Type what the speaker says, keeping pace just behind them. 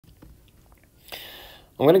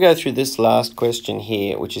I'm going to go through this last question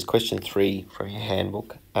here, which is question 3 from your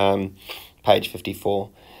handbook, page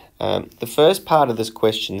 54. The first part of this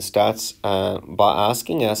question starts by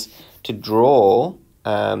asking us to draw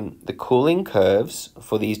the cooling curves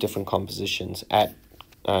for these different compositions at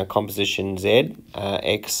composition Z,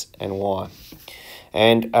 X, and Y.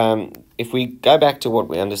 And if we go back to what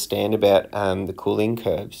we understand about the cooling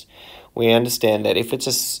curves, we understand that if it's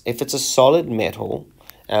a solid metal,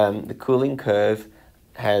 the cooling curve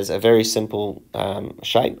has a very simple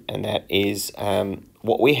shape, and that is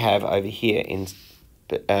what we have over here in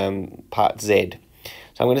part Z. So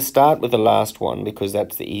I'm going to start with the last one because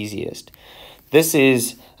that's the easiest. This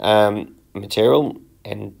is material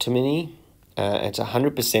antimony. It's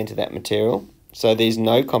 100% of that material. So there's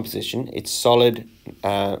no composition. It's solid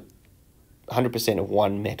 100% of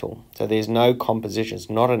one metal. So there's no composition. It's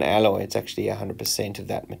not an alloy. It's actually 100% of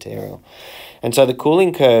that material. And so the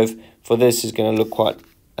cooling curve for this is going to look quite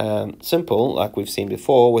simple, like we've seen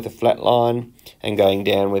before, with a flat line, and going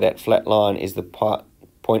down where that flat line is the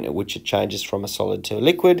point at which it changes from a solid to a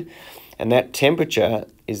liquid. And that temperature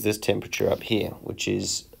is this temperature up here, which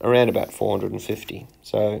is around about 450.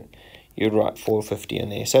 So you'd write 450 in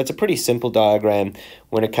there. So it's a pretty simple diagram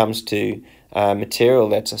when it comes to material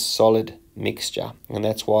that's a solid mixture, and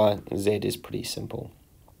that's why Z is pretty simple.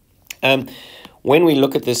 When we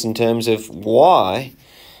look at this in terms of Y,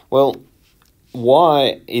 well,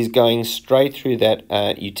 Y is going straight through that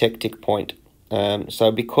eutectic point.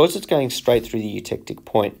 So because it's going straight through the eutectic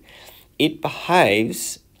point, it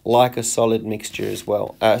behaves like a solid mixture as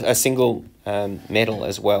well, a single metal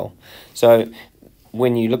as well. So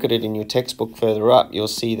when you look at it in your textbook further up, you'll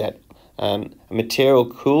see that a material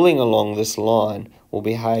cooling along this line will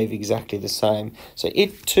behave exactly the same. So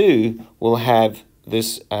it too will have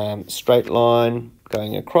this straight line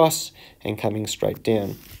going across and coming straight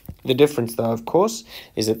down. The difference, though, of course,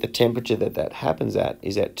 is that the temperature that happens at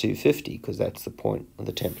is at 250, because that's the point,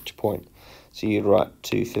 the temperature point. So you'd write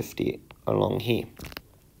 250 along here.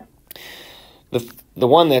 The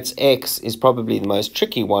one that's X is probably the most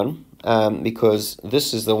tricky one, because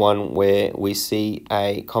this is the one where we see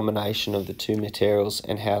a combination of the two materials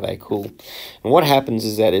and how they cool. And what happens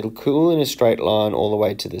is that it'll cool in a straight line all the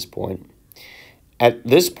way to this point. At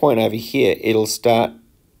this point over here, it'll start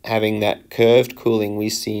having that curved cooling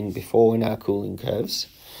we've seen before in our cooling curves.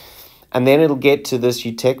 And then it'll get to this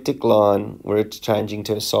eutectic line where it's changing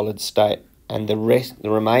to a solid state, and the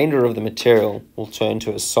remainder of the material will turn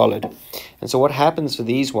to a solid. And so what happens for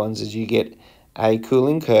these ones is you get a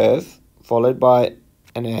cooling curve followed by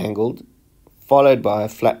an angled, followed by a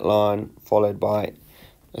flat line, followed by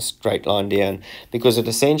a straight line down, because it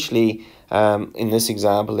essentially, in this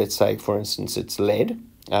example, let's say for instance it's lead,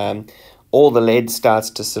 all the lead starts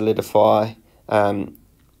to solidify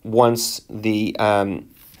once the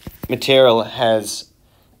material has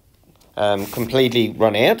completely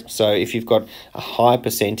run out. So if you've got a high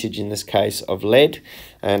percentage in this case of lead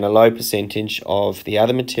and a low percentage of the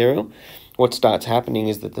other material, what starts happening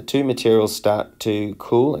is that the two materials start to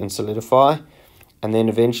cool and solidify, and then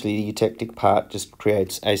eventually the eutectic part just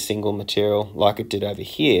creates a single material like it did over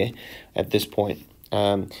here at this point.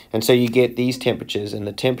 And so you get these temperatures, and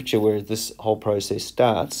the temperature where this whole process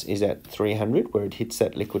starts is at 300, where it hits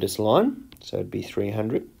that liquidus line, so it'd be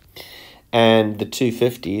 300. And the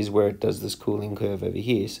 250 is where it does this cooling curve over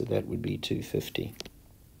here, so that would be 250.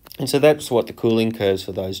 And so that's what the cooling curves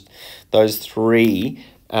for those three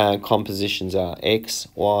compositions are, X,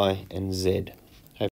 Y, and Z.